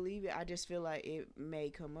have to believe it. I just feel like it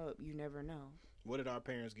may come up. You never know. What did our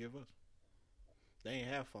parents give us? They ain't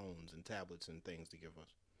have phones and tablets and things to give us.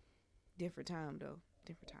 Different time, though.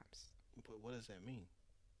 Different times. But what does that mean?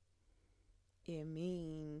 It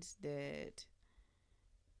means that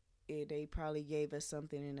they probably gave us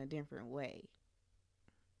something in a different way.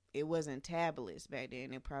 It wasn't tablets back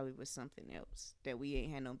then. It probably was something else that we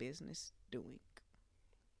ain't had no business doing.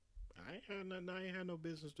 I ain't had no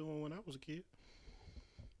business doing when I was a kid.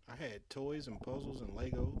 I had toys and puzzles and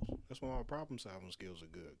Legos. That's why my problem solving skills are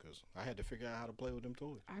good, because I had to figure out how to play with them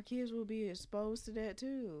toys. Our kids will be exposed to that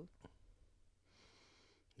too.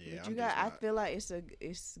 Yeah, but I feel like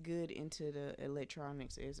it's good into the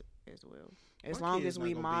electronics as well. As long as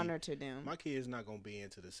we monitor them. My kid's not gonna be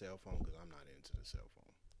into the cell phone because I'm not into the cell phone.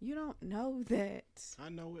 You don't know that. I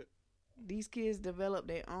know it. These kids develop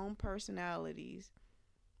their own personalities,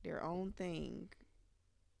 their own thing.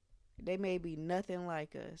 They may be nothing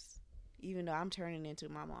like us, even though I'm turning into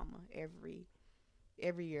my mama every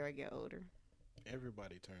year I get older.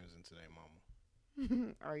 Everybody turns into their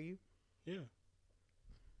mama. Are you? Yeah.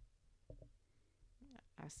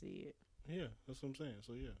 I see it. Yeah, that's what I'm saying.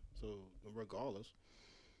 So, yeah. So, regardless,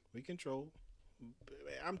 we control.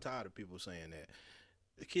 I'm tired of people saying that.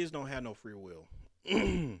 The kids don't have no free will.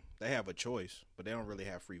 They have a choice, but they don't really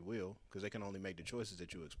have free will because they can only make the choices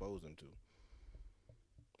that you expose them to.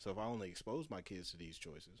 So, if I only expose my kids to these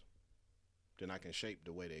choices, then I can shape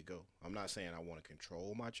the way they go. I'm not saying I want to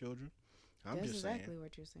control my children. I'm That's just exactly saying.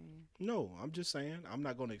 what you're saying. No, I'm just saying. I'm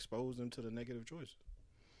not going to expose them to the negative choices.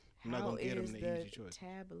 I'm not How going to get them is the the easy choice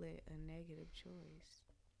tablet a negative choice?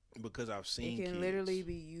 because I've It seen can kids. literally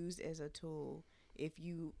be used as a tool if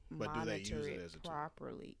you But do they monitor use it it as a tool?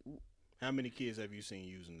 properly. How many kids have you seen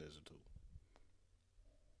using it as a tool?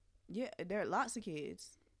 Yeah, there are lots of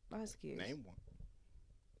kids. Lots of kids. Name one.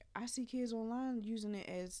 I see kids online using it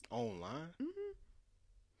as Online?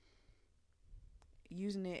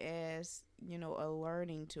 using it as, you know, a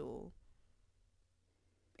learning tool.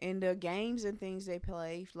 And the games and things they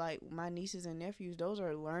play, like my nieces and nephews, those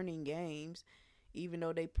are learning games, even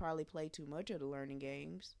though they probably play too much of the learning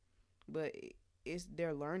games. But it's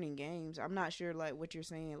they're learning games. I'm not sure like what you're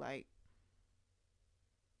saying, like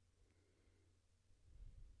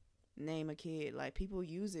name a kid. Like people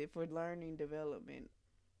use it for learning development.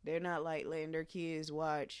 They're not like letting their kids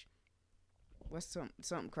watch what's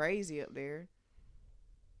something crazy up there.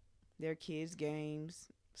 Their kids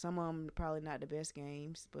games. Some of them probably not the best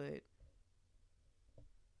games, but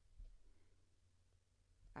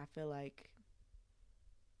I feel like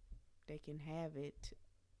they can have it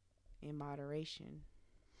in moderation.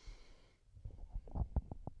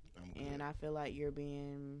 And I feel like you're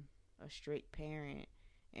being a strict parent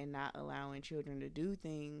and not allowing children to do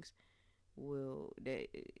things will that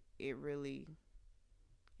it really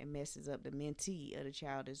it messes up the mentee of the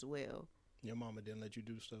child as well. Your mama didn't let you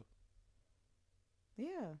do stuff?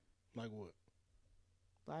 Yeah. Like what?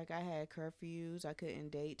 Like I had curfews. I couldn't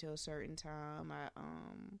date till a certain time. I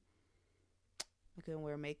couldn't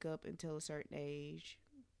wear makeup until a certain age.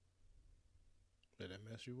 Did that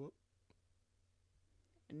mess you up?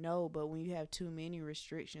 No, but when you have too many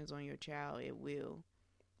restrictions on your child, it will.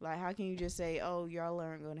 Like, how can you just say, "Oh, y'all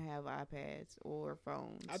aren't gonna have iPads or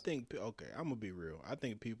phones"? I think okay, I'm gonna be real. I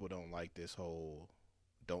think people don't like this whole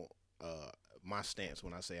don't my stance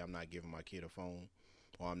when I say I'm not giving my kid a phone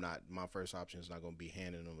or I'm not my first option is not gonna be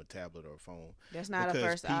handing them a tablet or a phone. That's not a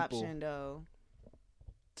first option though.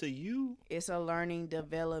 To you, it's a learning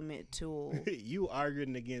development tool. You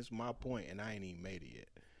arguing against my point and I ain't even made it yet.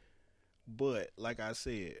 But like I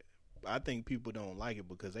said, I think people don't like it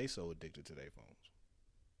because they so addicted to their phones.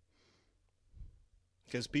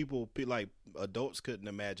 Because people, like adults, couldn't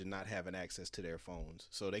imagine not having access to their phones,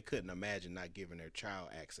 so they couldn't imagine not giving their child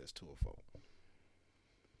access to a phone.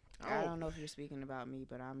 I don't know if you're speaking about me,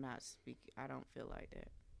 but I'm not speaking. I don't feel like that.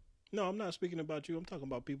 No, I'm not speaking about you. I'm talking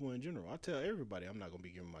about people in general. I tell everybody I'm not gonna be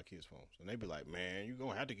giving my kids phones, and they be like, "Man, you're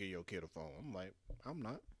gonna have to give your kid a phone." I'm like, I'm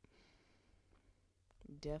not.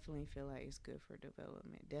 Definitely feel like it's good for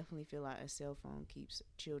development. Definitely feel like a cell phone keeps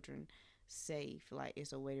children safe. Like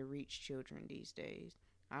it's a way to reach children these days.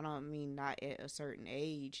 I don't mean not at a certain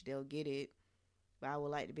age they'll get it, but I would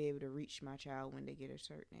like to be able to reach my child when they get a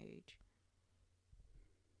certain age.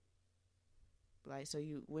 Like, so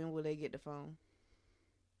when will they get the phone?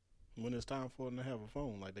 When it's time for them to have a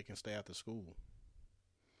phone, like they can stay after school.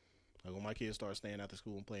 Like when my kids start staying after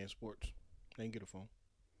school and playing sports, they can get a phone.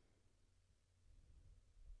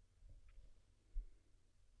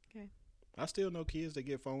 Okay. I still know kids that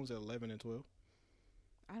get phones at 11 and 12.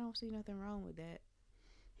 I don't see nothing wrong with that.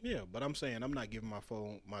 Yeah, but I'm saying I'm not giving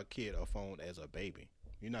my kid a phone as a baby.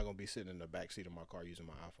 You're not gonna be sitting in the back seat of my car using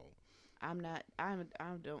my iPhone. I'm not. I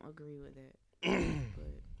don't agree with that. But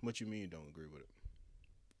what you mean you don't agree with it?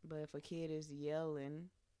 But if a kid is yelling,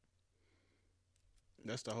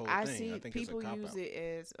 that's the whole I thing. See I think people it's a cop use out. it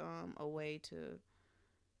as a way to,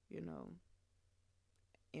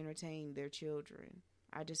 entertain their children.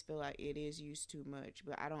 I just feel like it is used too much,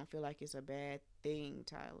 but I don't feel like it's a bad thing,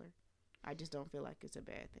 Tyler. I just don't feel like it's a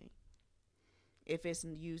bad thing. If it's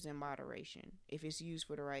used in moderation, if it's used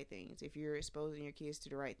for the right things, if you're exposing your kids to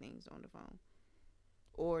the right things on the phone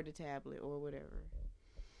or the tablet or whatever.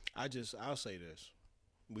 I'll say this.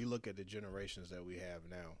 We look at the generations that we have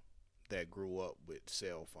now that grew up with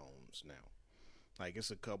cell phones now. Like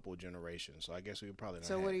it's a couple generations, so I guess we probably not.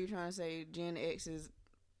 So what are you trying to say? Gen X is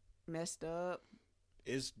messed up?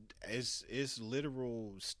 It's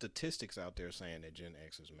literal statistics out there saying that Gen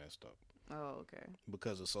X is messed up. Oh, okay.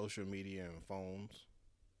 Because of social media and phones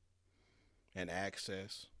and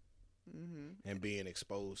access and being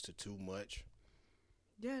exposed to too much.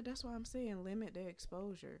 Yeah, that's why I'm saying limit the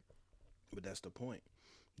exposure. But that's the point.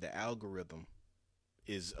 The algorithm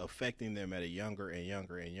is affecting them at a younger and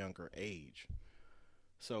younger and younger age.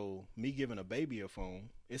 So me giving a baby a phone,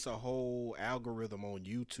 it's a whole algorithm on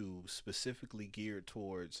YouTube specifically geared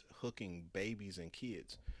towards hooking babies and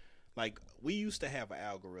kids. Like we used to have an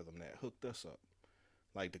algorithm that hooked us up.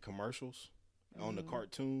 Like the commercials on the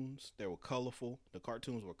cartoons, they were colorful. The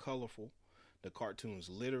cartoons were colorful. The cartoons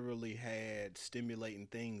literally had stimulating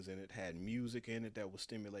things in it, had music in it that was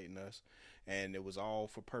stimulating us, and it was all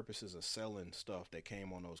for purposes of selling stuff that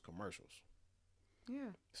came on those commercials.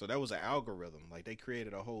 Yeah. So that was an algorithm. Like they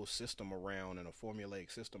created a whole system around and a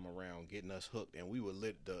formulaic system around getting us hooked, and we would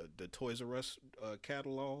lit the Toys R Us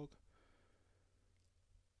catalog,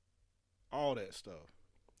 all that stuff,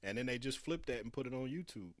 and then they just flipped that and put it on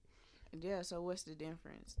YouTube. Yeah, so what's the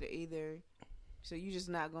difference? So you just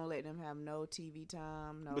not gonna let them have no TV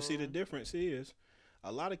time, no. But see, the difference is,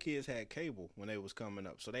 a lot of kids had cable when they was coming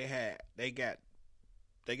up, so they got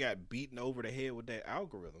beaten over the head with that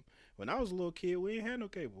algorithm. When I was a little kid, we ain't had no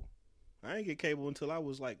cable. I didn't get cable until I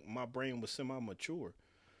was like, my brain was semi-mature.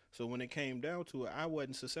 So when it came down to it, I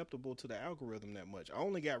wasn't susceptible to the algorithm that much. I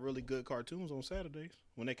only got really good cartoons on Saturdays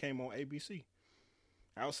when they came on ABC.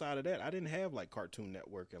 Outside of that, I didn't have like Cartoon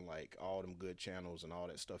Network and like all them good channels and all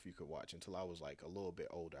that stuff you could watch until I was like a little bit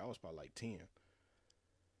older. I was probably like 10.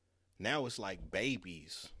 Now it's like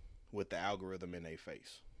babies with the algorithm in their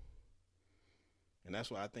face. And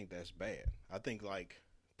that's why I think that's bad. I think like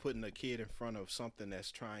putting a kid in front of something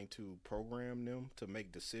that's trying to program them to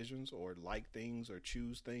make decisions or like things or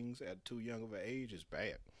choose things at too young of an age is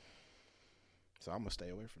bad. So I'm going to stay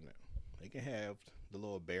away from that. They can have the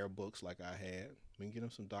little bear books like I had. We can get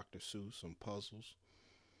them some Dr. Seuss, some puzzles,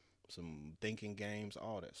 some thinking games,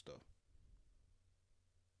 all that stuff.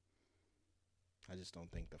 I just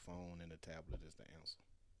don't think the phone and the tablet is the answer.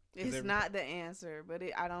 It's not the answer, but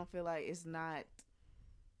I don't feel like it's not.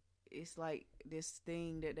 It's like this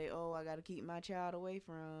thing that I got to keep my child away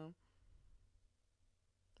from.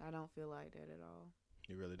 I don't feel like that at all.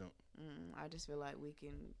 You really don't? I just feel like we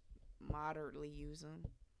can moderately use them.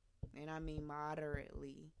 And I mean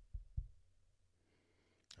moderately.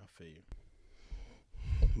 I feel you.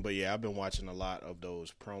 But yeah, I've been watching a lot of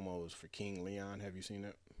those promos for King Leon. Have you seen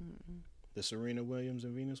that? Mm-mm. The Serena Williams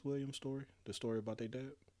and Venus Williams story? The story about their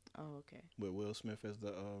dad? Oh, okay. With Will Smith as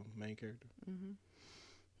the main character? Mm-hmm.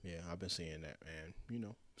 Yeah, I've been seeing that, man. You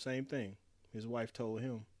know, same thing. His wife told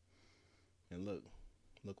him, and look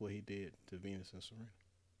what he did to Venus and Serena.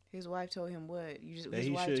 His wife told him what?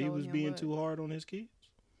 That he was being too hard on his kids.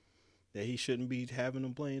 That he shouldn't be having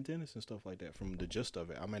them playing tennis and stuff like that. From the gist of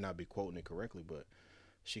it, I may not be quoting it correctly, but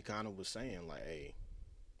she kind of was saying like, "Hey,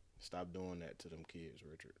 stop doing that to them kids,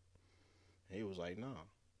 Richard." And he was like, "Nah,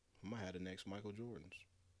 I'm gonna have the next Michael Jordan."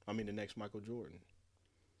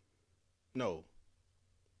 No,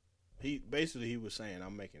 he was saying,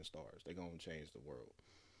 "I'm making stars. They're gonna change the world,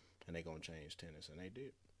 and they're gonna change tennis," and they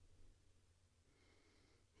did.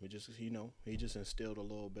 He just instilled a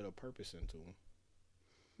little bit of purpose into him.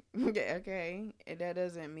 Yeah, okay. And that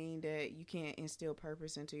doesn't mean that you can't instill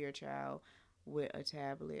purpose into your child with a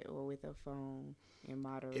tablet or with a phone in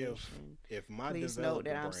moderation. Please note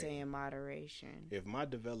that I'm saying moderation. If my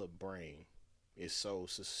developed brain is so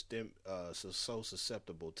susceptible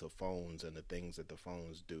to phones and the things that the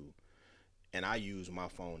phones do, and I use my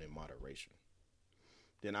phone in moderation,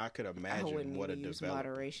 then I could imagine I wouldn't what a use developer.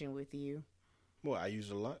 moderation with you. Well, I use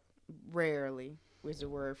it a lot. Rarely was the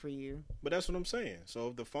word for you. But that's what I'm saying.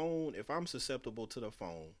 So if I'm susceptible to the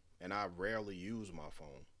phone and I rarely use my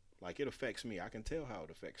phone, like it affects me, I can tell how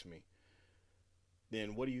it affects me.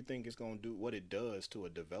 Then what do you think it's going to do, what it does to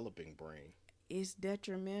a developing brain? It's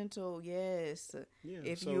detrimental, yes. Yeah,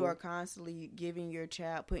 if you are constantly putting your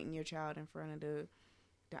child in front of the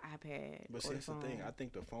iPad. But see, that's the thing. I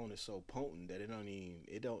think the phone is so potent that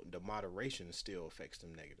the moderation still affects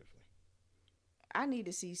them negatively. I need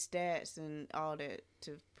to see stats and all that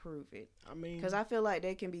to prove it. I mean, because I feel like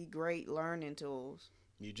they can be great learning tools.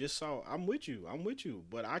 You just saw. I'm with you,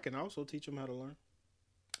 but I can also teach them how to learn.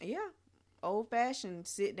 Yeah, old fashioned.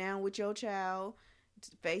 Sit down with your child,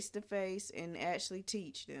 face to face, and actually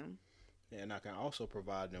teach them. Yeah, and I can also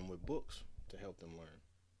provide them with books to help them learn.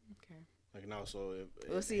 Okay. I can also.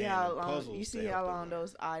 We'll see how long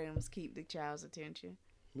those items keep the child's attention.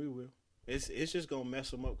 We will. It's just gonna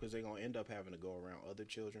mess them up because they're gonna end up having to go around other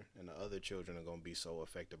children, and the other children are gonna be so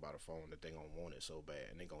affected by the phone that they're gonna want it so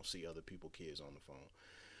bad, and they're gonna see other kids on the phone.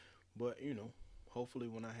 But hopefully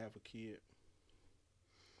when I have a kid,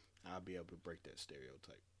 I'll be able to break that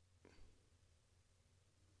stereotype.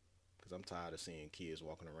 Because I'm tired of seeing kids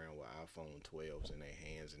walking around with iPhone 12s in their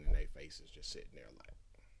hands and in their faces just sitting there like,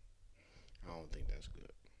 I don't think that's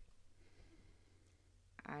good.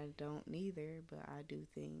 I don't neither, but I do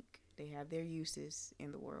think they have their uses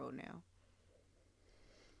in the world now.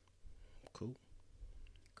 Cool.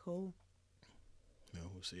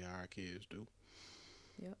 We'll see how our kids do.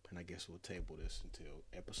 Yep. And I guess we'll table this until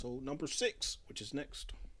episode number 6, which is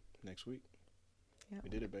next week. Yep. We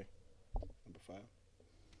did it, babe. Number 5.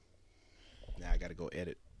 Now I gotta go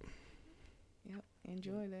edit. Yep.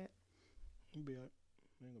 Enjoy that. It'll be alright.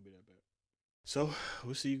 It ain't gonna be that bad. So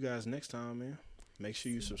we'll see you guys next time, man. Make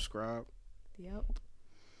sure you subscribe. Yep.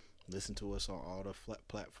 Listen to us on all the flat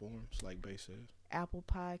platforms, like Bay says. Apple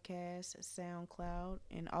Podcasts, SoundCloud,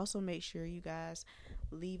 and also make sure you guys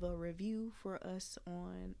leave a review for us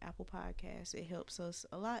on Apple Podcasts. It helps us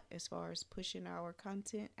a lot as far as pushing our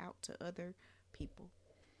content out to other people.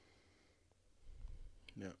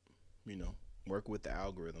 Yep. You know, work with the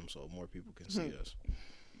algorithm so more people can see us.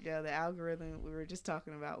 Yeah, the algorithm we were just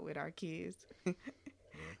talking about with our kids. Yeah.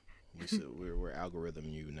 We're algorithm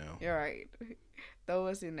you now. All right. Throw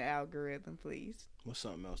us in the algorithm, please. What's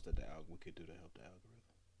something else that we could do to help the algorithm?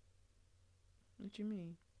 What you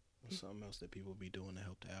mean? What's something else that people be doing to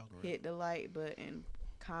help the algorithm? Hit the like button.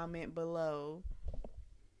 Comment below.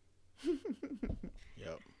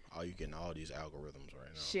 Yep. Oh, you getting all these algorithms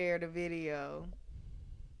right now. Share the video.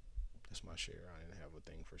 That's my share. I didn't have a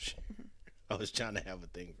thing for share. I was trying to have a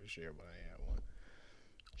thing for share, but I ain't have one.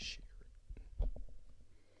 Share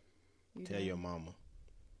it. Tell your mama.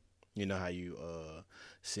 You know how you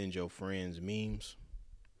send your friends memes?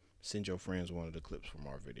 Send your friends one of the clips from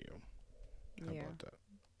our video. How about that?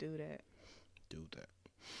 Do that. Do that.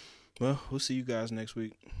 Well, we'll see you guys next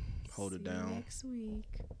week. Hold it down. Next week.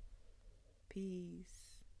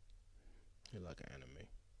 Peace. You're like an anime.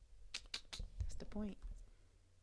 That's the point.